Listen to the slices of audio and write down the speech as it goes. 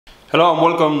Hello and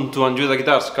welcome to Anjuda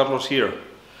Guitars, Carlos here.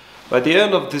 By the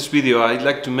end of this video I'd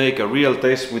like to make a real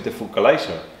test with the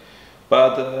Funkalizer.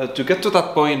 But to get to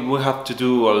that point we have to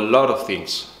do a lot of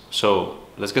things. So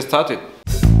let's get started.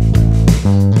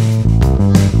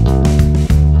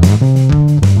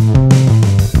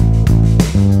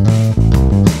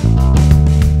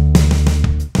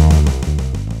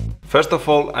 First of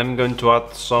all I'm going to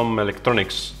add some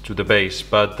electronics to the bass,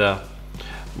 but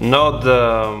not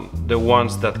the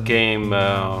ones that came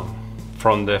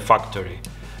from the factory.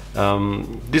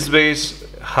 This bass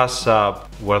has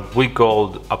what we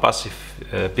call a passive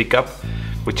pickup,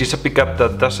 which is a pickup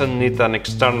that doesn't need an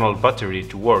external battery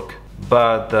to work.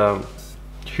 But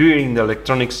here in the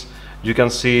electronics you can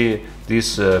see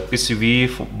this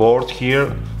PCB board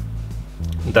here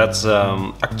that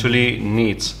actually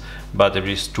needs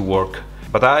batteries to work.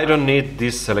 But I don't need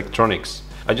these electronics.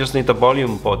 I just need a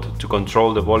volume pot to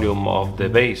control the volume of the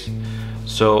bass.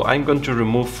 So I'm going to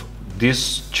remove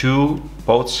these two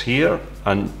pots here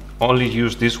and only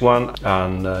use this one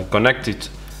and connect it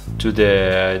to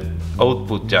the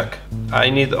output jack.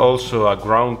 I need also a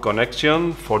ground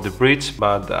connection for the bridge,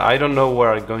 but I don't know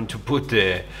where I'm going to put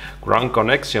the ground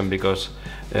connection because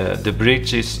the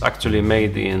bridge is actually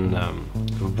made in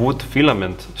wood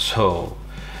filament, so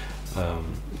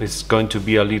it's going to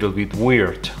be a little bit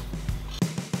weird.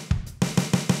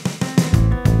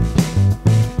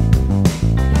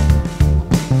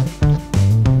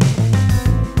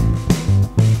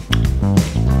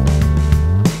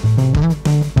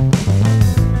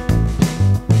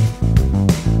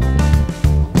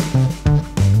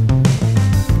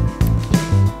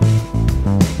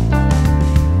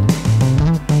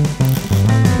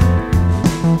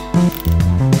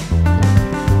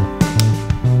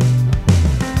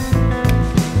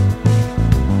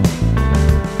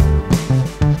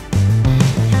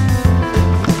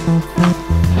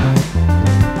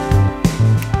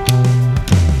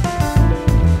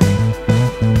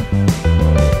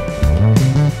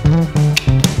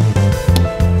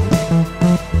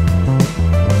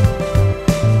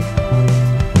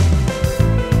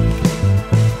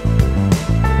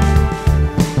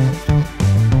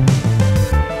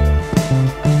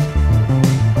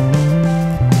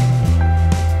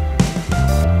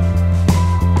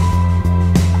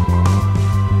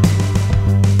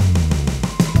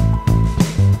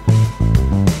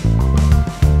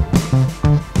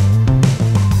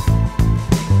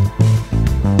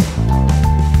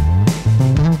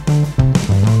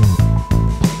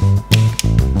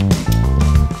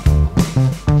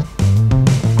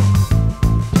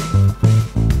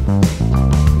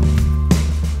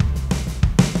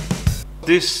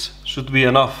 This should be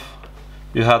enough.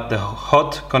 You have the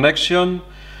hot connection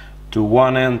to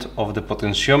one end of the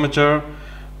potentiometer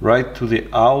right to the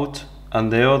out, and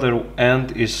the other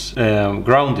end is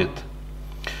grounded,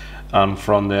 and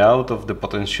from the out of the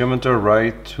potentiometer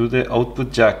right to the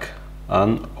output jack,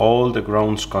 and all the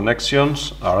grounds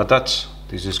connections are attached.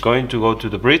 This is going to go to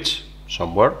the bridge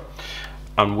somewhere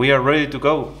and we are ready to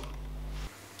go.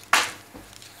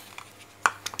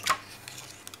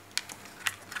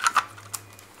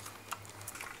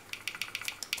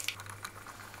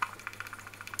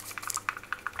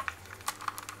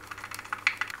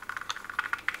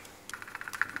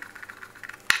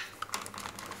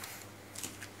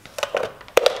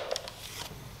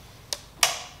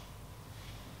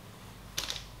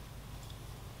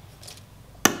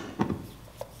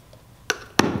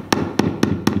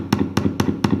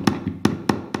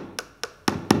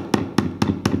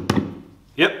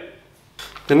 Yep.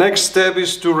 The next step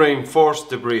is to reinforce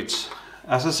the bridge.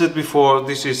 As I said before,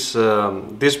 this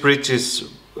bridge is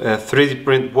 3D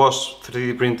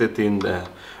printed in the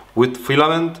wood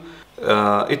filament.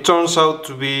 It turns out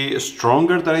to be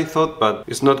stronger than I thought, but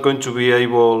it's not going to be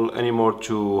able anymore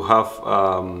to have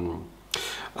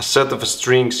a set of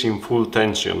strings in full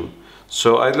tension.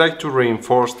 So I'd like to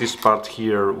reinforce this part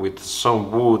here with some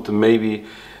wood maybe,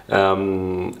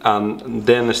 and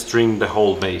then string the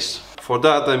whole bass. For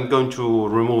that I'm going to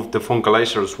remove the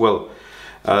Funkalizer as well.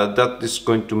 That is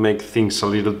going to make things a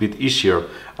little bit easier,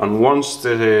 and once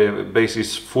the bass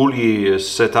is fully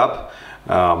set up,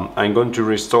 I'm going to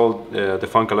restore the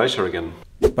Funkalizer again.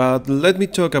 But let me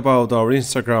talk about our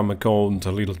Instagram account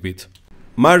a little bit.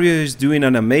 Mario is doing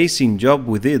an amazing job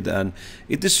with it and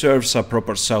it deserves a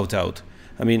proper shout out.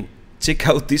 I mean, check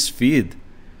out this feed.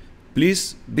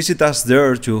 Please visit us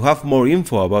there to have more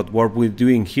info about what we're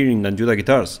doing here in Anjuda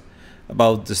Guitars,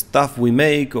 about the stuff we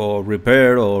make or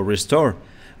repair or restore,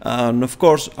 and of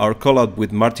course our collab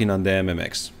with Martin and the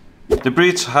MMX. The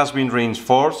bridge has been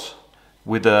reinforced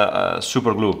with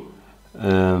super glue.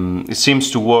 It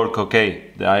seems to work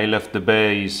okay. I left the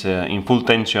base in full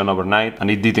tension overnight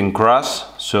and it didn't crash,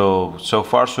 so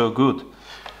far so good.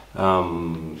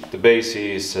 The base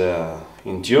is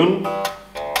in tune.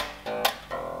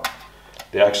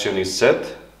 The action is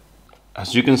set.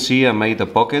 As you can see, I made a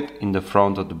pocket in the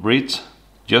front of the bridge,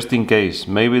 just in case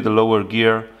maybe the lower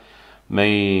gear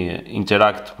may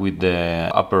interact with the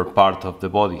upper part of the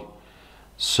body.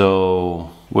 So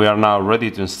we are now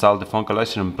ready to install the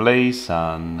Funkalizer in place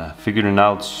and figuring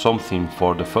out something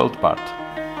for the felt part.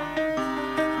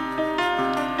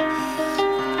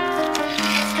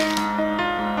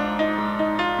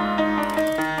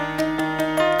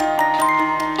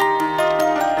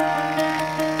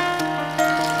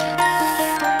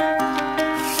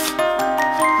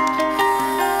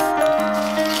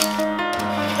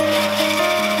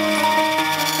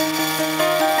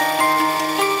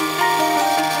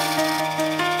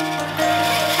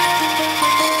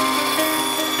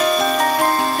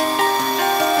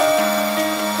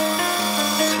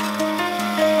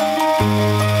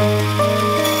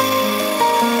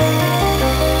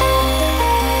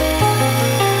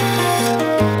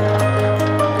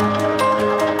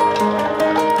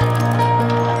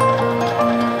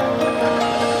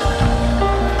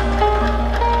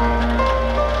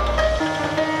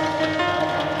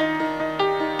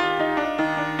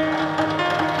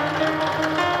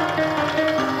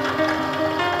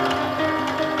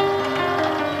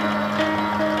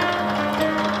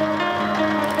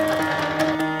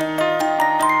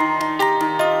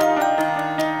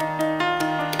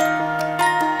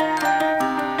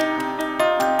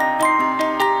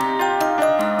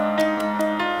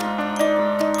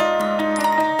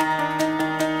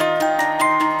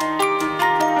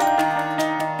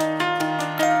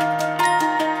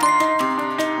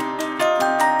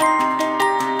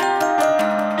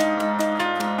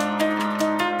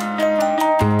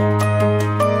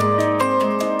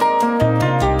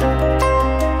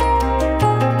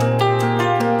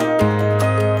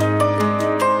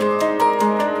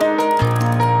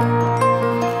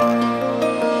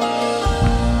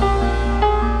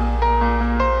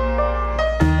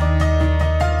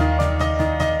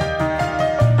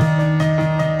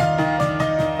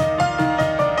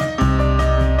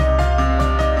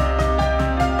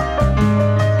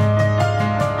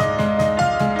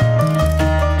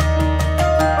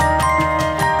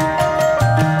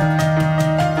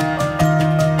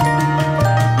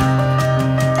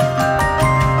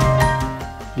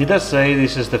 Did I say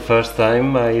this is the first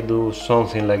time I do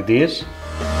something like this?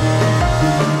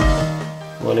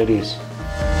 Well, it is.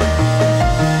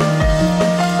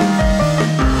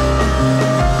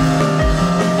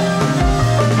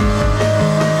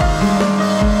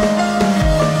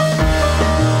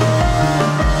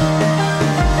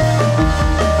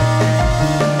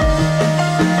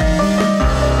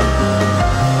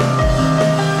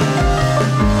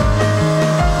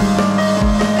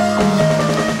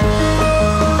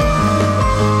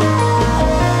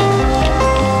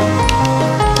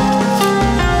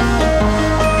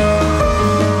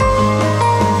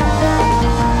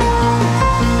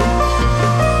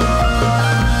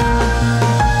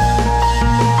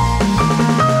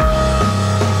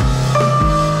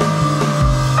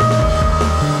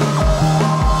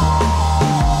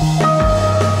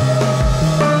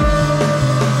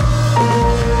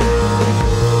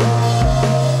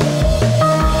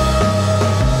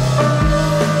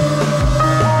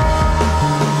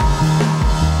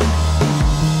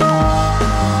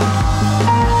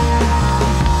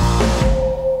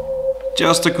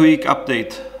 Just a quick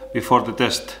update before the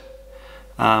test.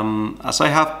 As I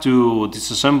have to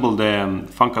disassemble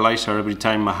the Funkalizer every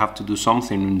time I have to do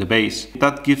something in the base,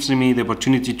 that gives me the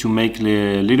opportunity to make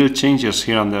little changes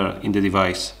here and there in the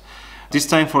device. This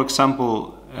time, for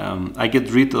example, I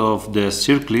get rid of the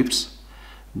circlips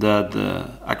that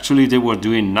actually they were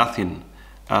doing nothing.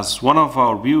 As one of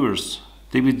our viewers,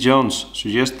 David Jones,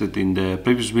 suggested in the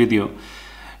previous video,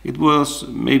 it was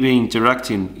maybe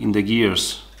interacting in the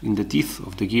gears, in the teeth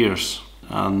of the gears,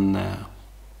 and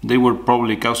they were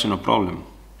probably causing a problem.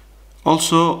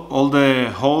 Also, all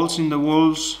the holes in the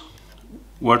walls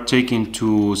were taken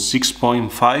to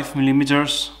 6.5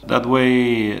 millimeters. That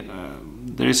way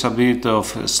there is a bit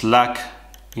of slack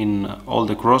in all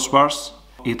the crossbars.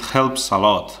 It helps a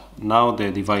lot. Now the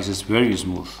device is very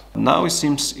smooth. Now it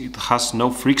seems it has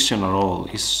no friction at all.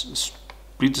 It's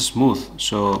pretty smooth,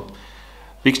 so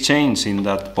big change in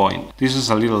that point. This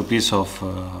is a little piece of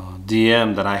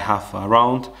DM that I have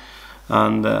around,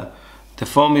 and the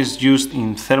foam is used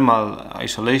in thermal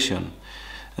isolation,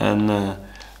 and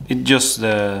it just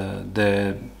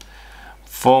the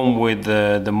foam with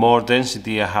the more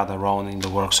density I had around in the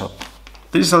workshop.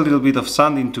 There's a little bit of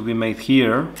sanding to be made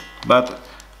here, but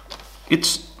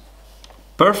it's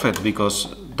perfect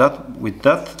because with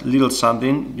that little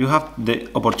sanding you have the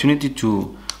opportunity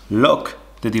to lock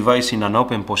the device in an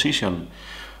open position,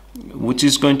 which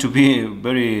is going to be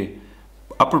very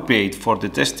appropriate for the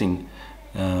testing.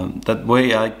 That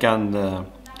way I can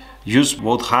use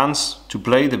both hands to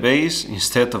play the bass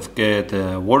instead of get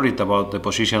worried about the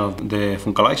position of the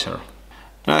Funkalizer.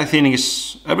 I think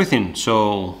it's everything,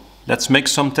 so let's make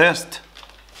some tests.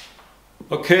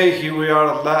 Okay, here we are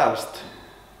at last.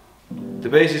 The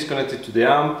bass is connected to the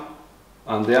amp,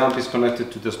 and the amp is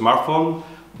connected to the smartphone,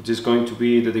 which is going to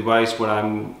be the device where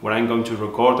I'm going to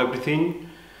record everything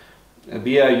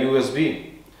via USB.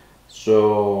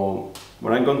 So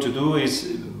what I'm going to do is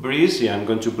very easy. I'm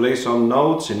going to play some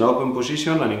notes in open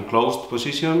position and in closed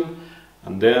position,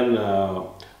 and then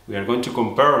we are going to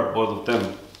compare both of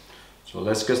them. So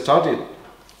let's get started.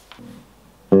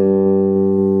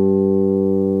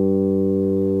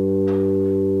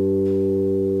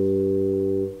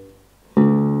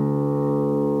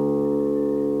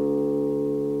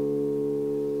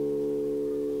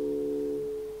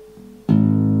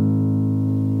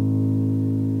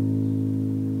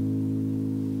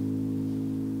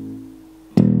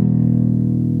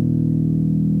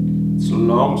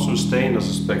 Long sustain as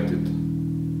expected.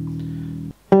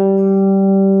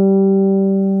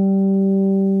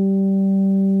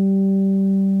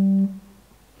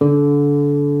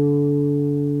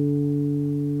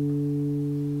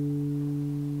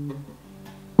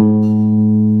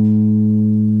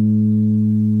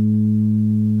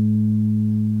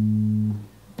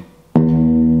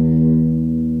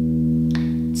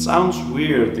 It sounds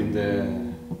weird in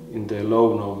the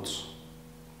low notes.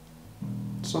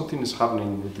 Something is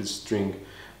happening with this string,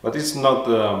 but it's not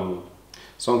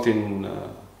something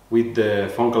with the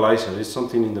Funkalizer, it's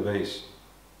something in the bass.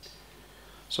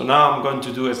 So now I'm going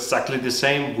to do exactly the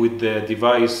same with the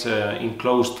device in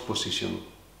closed position.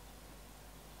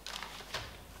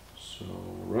 So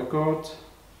record,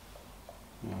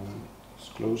 let's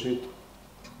close it.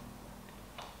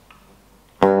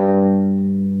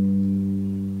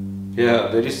 Yeah,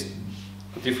 there is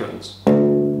a difference.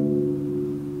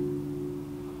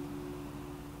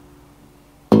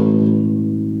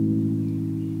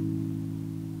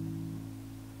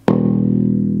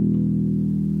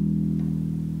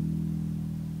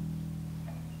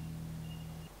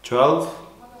 $12.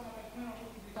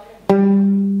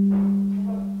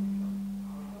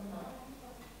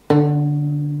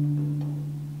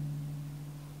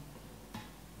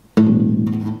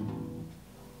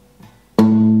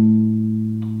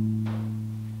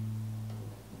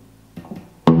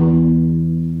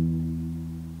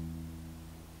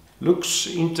 Looks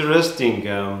interesting.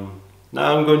 Now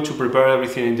I'm going to prepare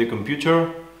everything in the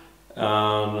computer,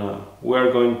 and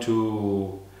we're going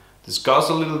to discuss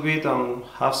a little bit and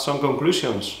have some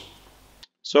conclusions.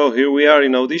 So here we are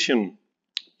in Audition.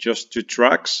 Just two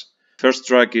tracks. First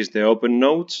track is the open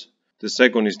notes, the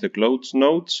second is the closed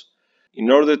notes.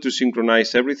 In order to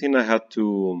synchronize everything, I had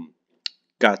to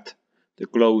cut the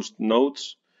closed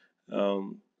notes.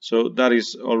 So that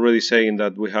is already saying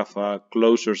that we have a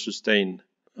closer sustain,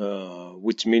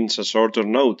 which means a shorter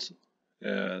note,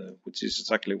 which is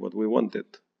exactly what we wanted.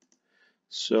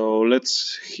 So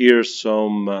let's hear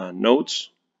some notes.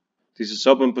 This is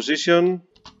open position.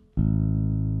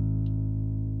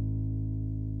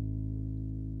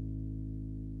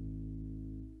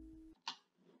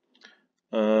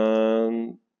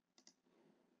 And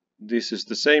this is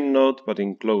the same note but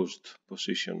in closed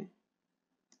position.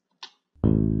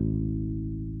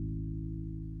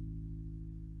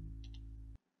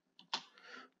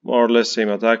 More or less same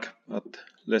attack, but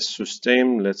less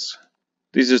sustain.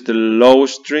 This is the low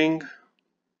string.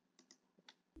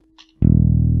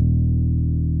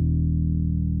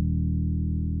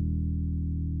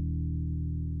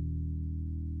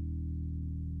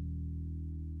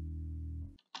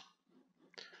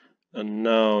 And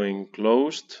now in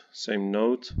closed, same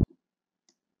note.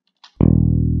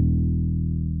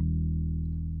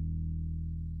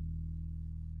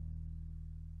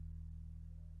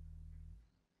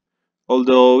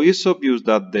 Although it's obvious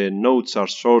that the notes are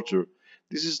shorter,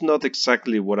 this is not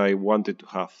exactly what I wanted to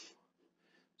have.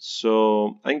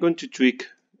 So I'm going to tweak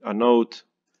a note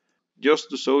just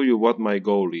to show you what my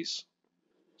goal is.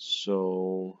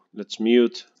 So let's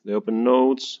mute the open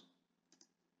notes.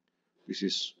 This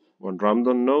is one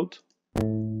random note,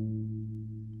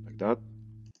 like that.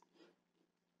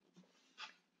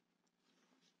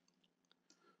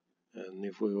 And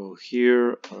if we go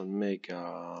here and make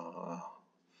a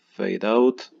fade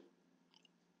out,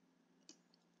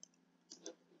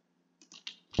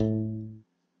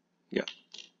 Yeah.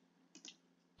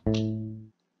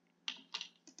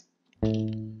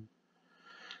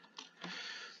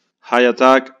 High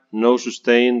attack, no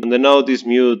sustain, and the note is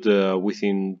mute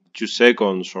within 2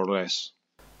 seconds or less.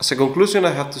 As a conclusion,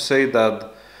 I have to say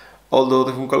that although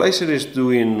the Funkalizer is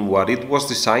doing what it was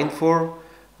designed for,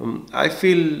 I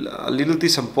feel a little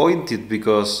disappointed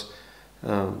because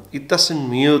it doesn't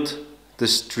mute the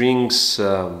strings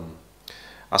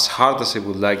as hard as I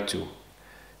would like to.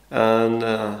 And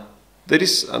there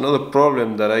is another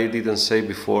problem that I didn't say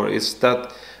before, is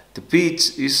that the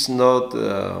pitch is not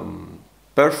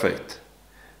perfect,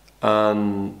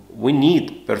 and we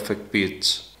need perfect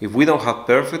pitch. If we don't have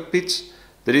perfect pitch,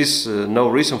 there is no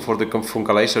reason for the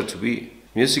Funkalizer to be.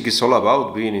 Music is all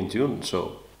about being in tune,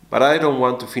 so. But I don't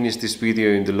want to finish this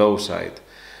video in the low side.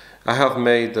 I have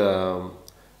made a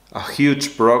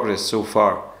huge progress so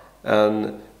far,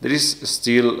 and there is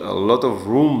still a lot of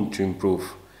room to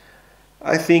improve.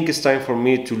 I think it's time for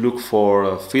me to look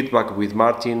for feedback with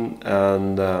Martin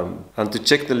and to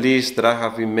check the list that I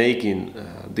have been making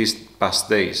these past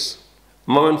days.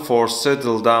 Moment for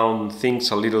settle down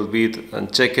things a little bit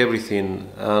and check everything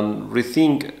and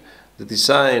rethink the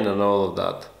design and all of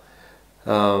that.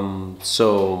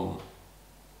 So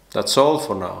that's all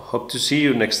for now. Hope to see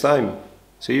you next time.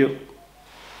 See you.